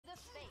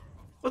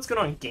What's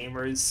going on,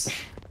 gamers?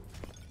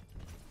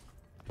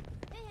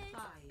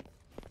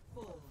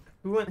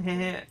 Who went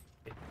heh?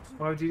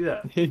 Why would you do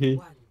that?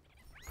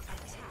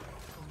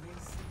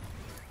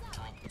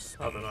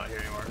 Oh, they're not here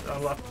anymore.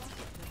 I'm left.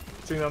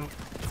 Shooting them.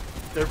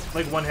 They're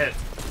like one hit.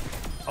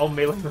 I'll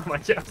melee them, I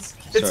guess.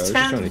 It's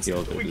tens!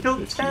 We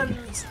killed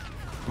tens!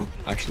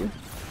 Actually?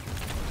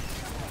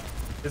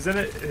 Isn't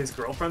it his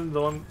girlfriend,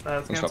 the one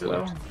that's cancer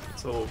though?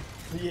 So...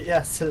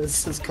 Yes,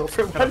 it's his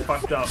girlfriend. Kind of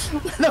fucked up.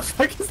 What the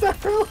fuck is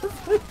that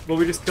relevant? Well,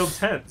 we just killed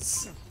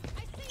tens.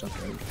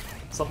 Okay.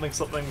 Something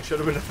should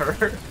have been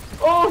her.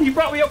 Oh, he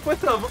brought me up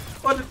with him!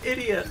 What an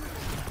idiot!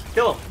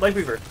 Kill him,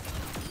 Lightweaver.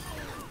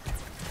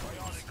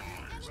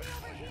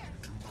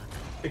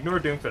 Ignore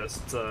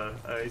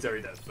Doomfist. He's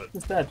already dead, but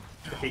He's dead.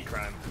 A hate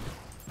crime.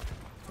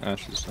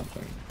 Ash is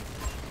something.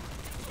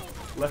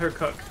 Let her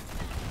cook.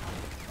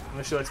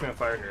 Unless she likes me on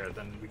fire here,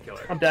 then we kill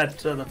her. I'm dead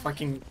to the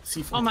fucking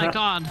seafood. Oh my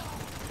god.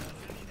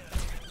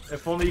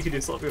 If only you could do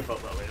selfie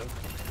without that way.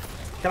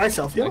 Can I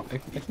self-heal? I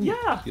can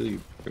Yeah! heal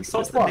you.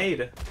 Toss the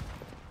nade.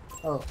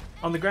 Oh.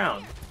 On the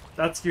ground.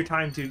 That's your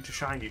time to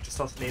shine you. Just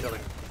toss the nade on the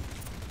ground.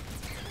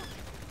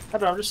 I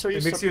don't know, I'm just so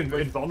used It makes to you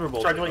invulnerable.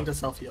 struggling to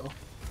self-heal.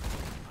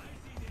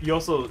 You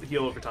also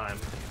heal over time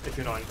if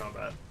you're not in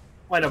combat.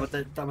 Well, I know, but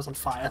that was on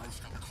fire.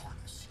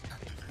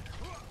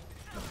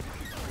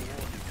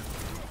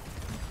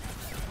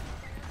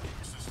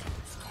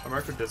 I'm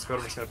marked for Discord.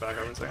 I'm just gonna back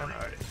up in a second.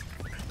 Alright.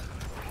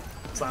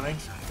 Slamming.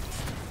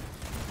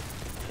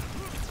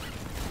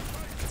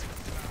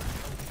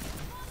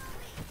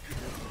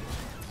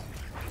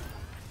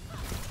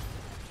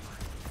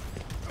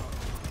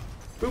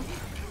 Boop.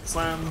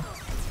 Slam.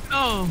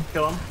 Oh.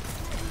 Kill him.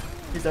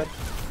 He's dead.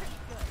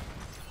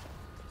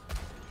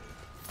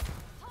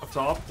 Up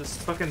top. Just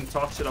fucking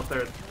toss shit up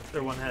there.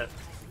 They're one hit.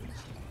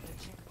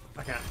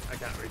 I can't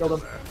reach Killed up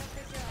him. there.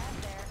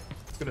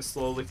 Just gonna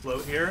slowly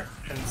float here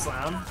and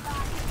slam.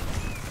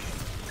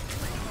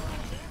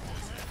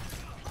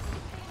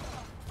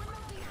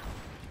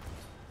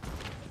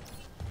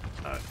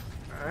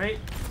 Alright.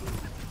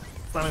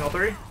 Slamming all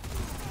three.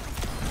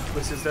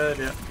 Lucy's dead,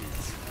 yeah.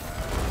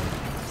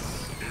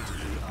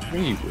 I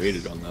think he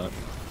waited on that.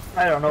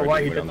 I don't know Or why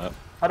did he wait on didn't. that.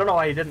 I don't know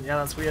why he didn't. Yeah,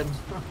 that's weird.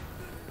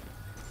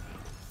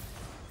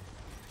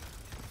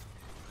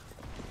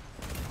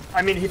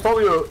 I mean, he thought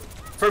we were,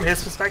 from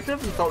his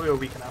perspective, he thought we were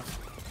weak enough.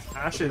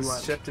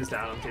 Ash's shift is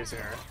down, I'm chasing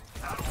her.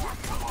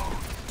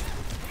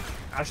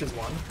 Ash is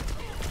one.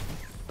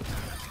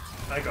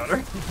 I got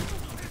her.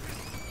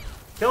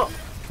 Kill him!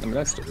 I mean,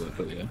 that's still it,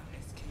 but yeah.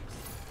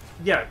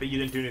 Yeah, but you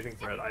didn't do anything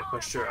for it. I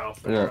pushed her out.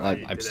 Yeah,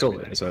 You I'm did still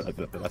everything. it, so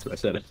that's what I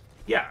said.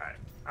 Yeah,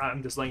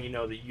 I'm just letting you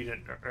know that you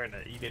didn't earn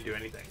it. You didn't do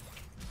anything.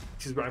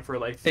 She's running for her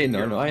life. Hey, no,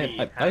 You're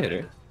I hit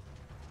her.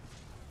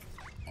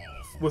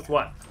 With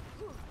what?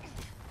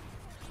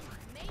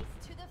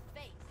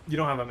 You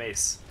don't have a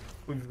mace.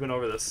 We've been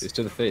over this. It's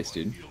to the face,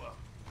 dude.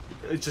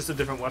 It's just a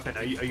different weapon.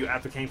 Are you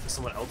advocating for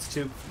someone else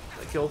to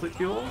kill the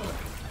fuel?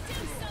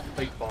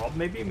 Like Bob,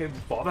 maybe? Maybe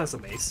Bob has a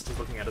mace, just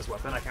looking at his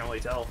weapon. I can't really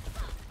tell.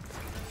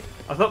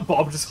 I thought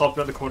Bob just hopped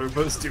out the corner of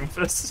his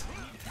Doomfist.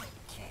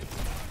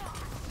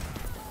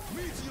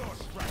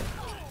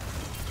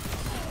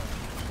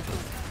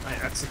 I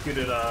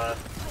executed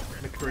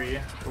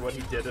McCree for what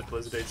he did at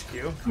Blizzard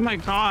HQ. Oh my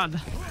god.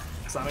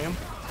 Slamming him.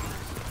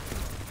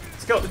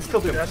 Let's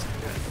kill Doom.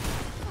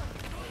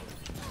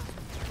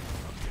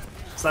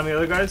 Slam the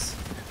other guys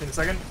in a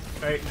second.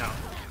 Right now.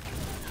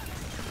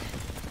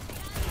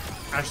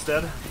 Ash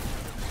dead.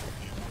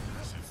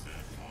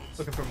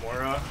 Looking for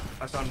Moira.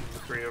 I found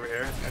McCree over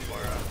here and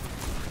Moira.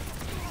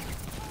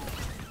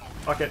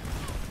 Fuck it.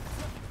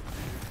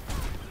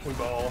 We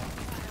ball.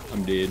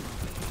 I'm dead.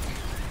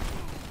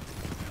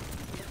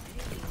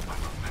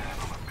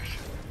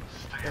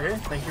 Okay,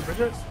 thank you,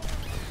 Bridget.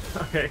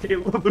 Okay,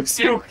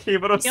 Lucio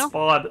came out of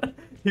spawn.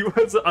 He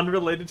was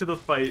unrelated to the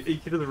fight. He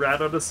just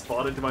ran out of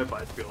spawn into my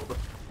fight field.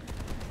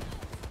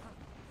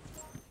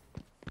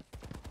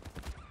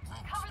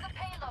 Cover the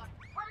payload.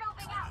 We're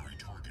moving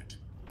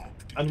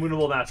out.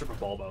 Unwinnable matchup for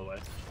ball, by the way.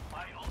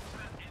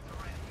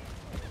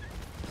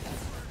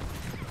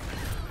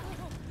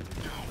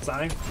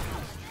 Signing.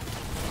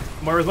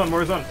 Moira's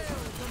one.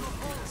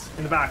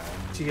 In the back.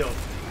 She healed.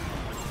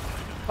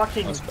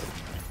 Fucking.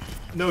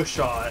 No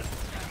shot.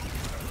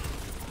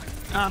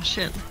 Oh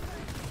shit.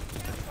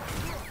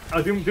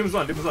 Doom's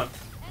on. It's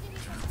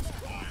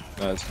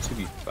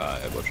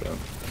 2v5, watch out.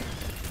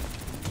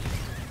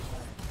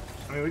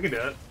 I mean, we can do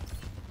it.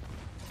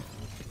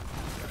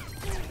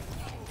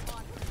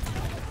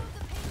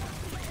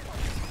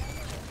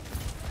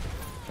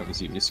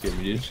 Obviously, you scared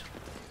me, dude.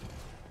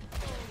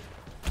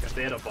 If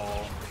they had a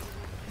ball.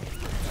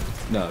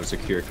 No, it was a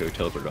Kiriko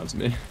teleported onto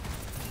me.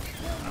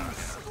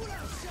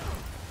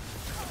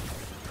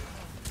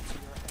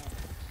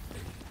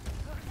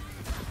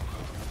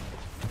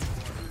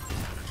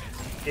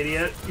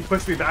 Idiot. You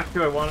pushed me back to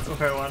where I wanted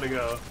to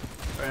go.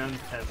 Around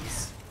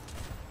tens.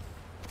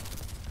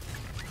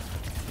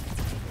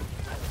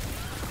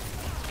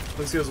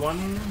 Lucio's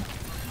one.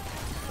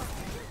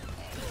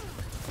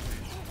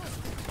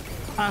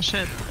 Oh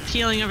shit.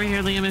 Healing over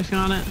here, Liam, if you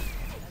want it.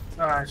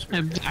 Alright,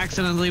 I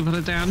accidentally put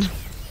it down.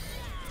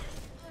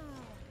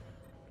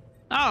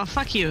 Oh,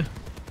 fuck you.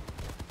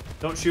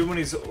 Don't shoot when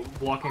he's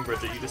blocking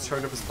Bridget. You just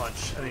charge up his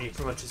punch, and then he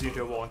punches you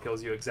into a wall and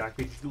kills you.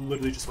 Exactly,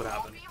 literally just what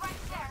happened.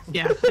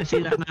 Yeah, I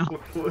see that now.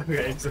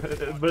 Okay,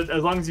 but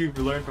as long as you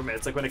learn from it,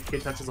 it's like when a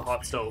kid touches a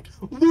hot stove.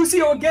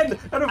 Lucio again!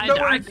 Out of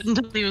nowhere! I didn't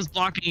think he was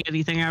blocking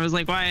anything. I was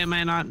like, why am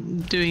I not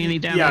doing any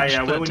damage?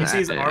 Yeah. When But, you see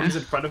his arms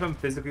in front of him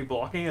physically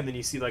blocking, and then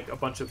you see like a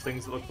bunch of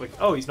things that look like,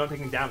 oh, he's not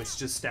taking damage. He's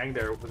just standing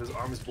there with his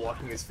arms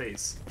blocking his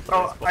face.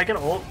 Oh, I can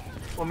ult.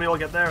 When we all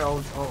get there,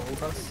 I'll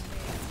ult us.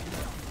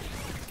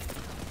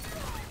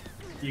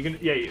 You can,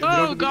 yeah. Oh, we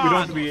don't have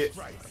God. to be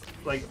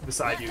like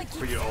beside you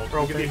for you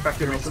all. You can be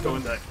infected and just go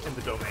in the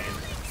domain.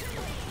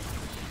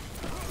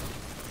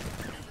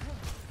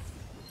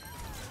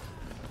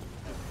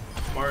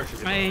 Mara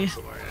should be I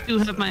somewhere, yeah. do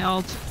have my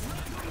ult.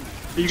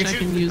 You which can I shoot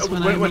can use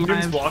when when I'm Doom's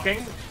alive.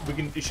 blocking. We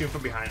can shoot him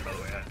from behind. By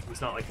the way,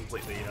 he's not like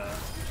completely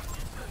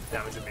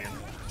damage immune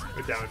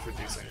or damage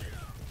reducing.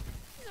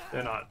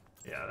 They're not.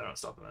 Yeah, they're not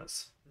stopping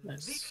us.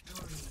 Nice.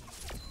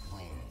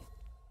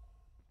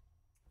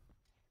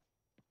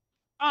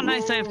 Oh,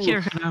 nice. I have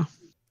Kiriko now.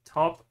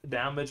 Top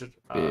damage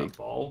Big.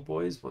 ball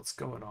boys. What's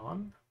going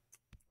on?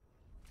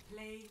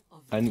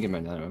 I didn't get my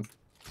nano.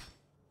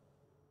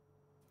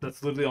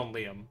 That's literally on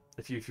Liam.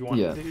 If you want,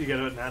 Yeah. you get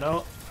a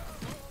nano.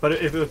 But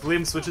if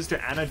Liam switches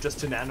to Ana just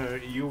to nano,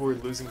 you were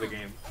losing the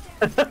game.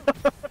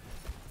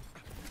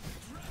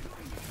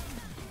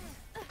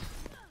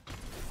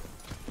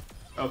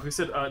 Oh, who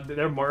said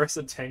they're Morris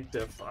a tank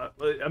diff?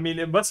 I mean,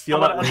 it must feel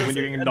that way when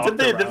you're getting knocked Did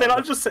they around.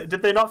 not just say,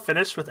 did they not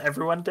finish with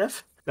everyone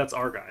diff? That's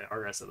our guy.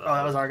 Our guy said that. Oh,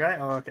 that was our guy?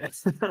 Oh, okay.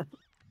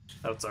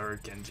 That's our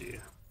Genji.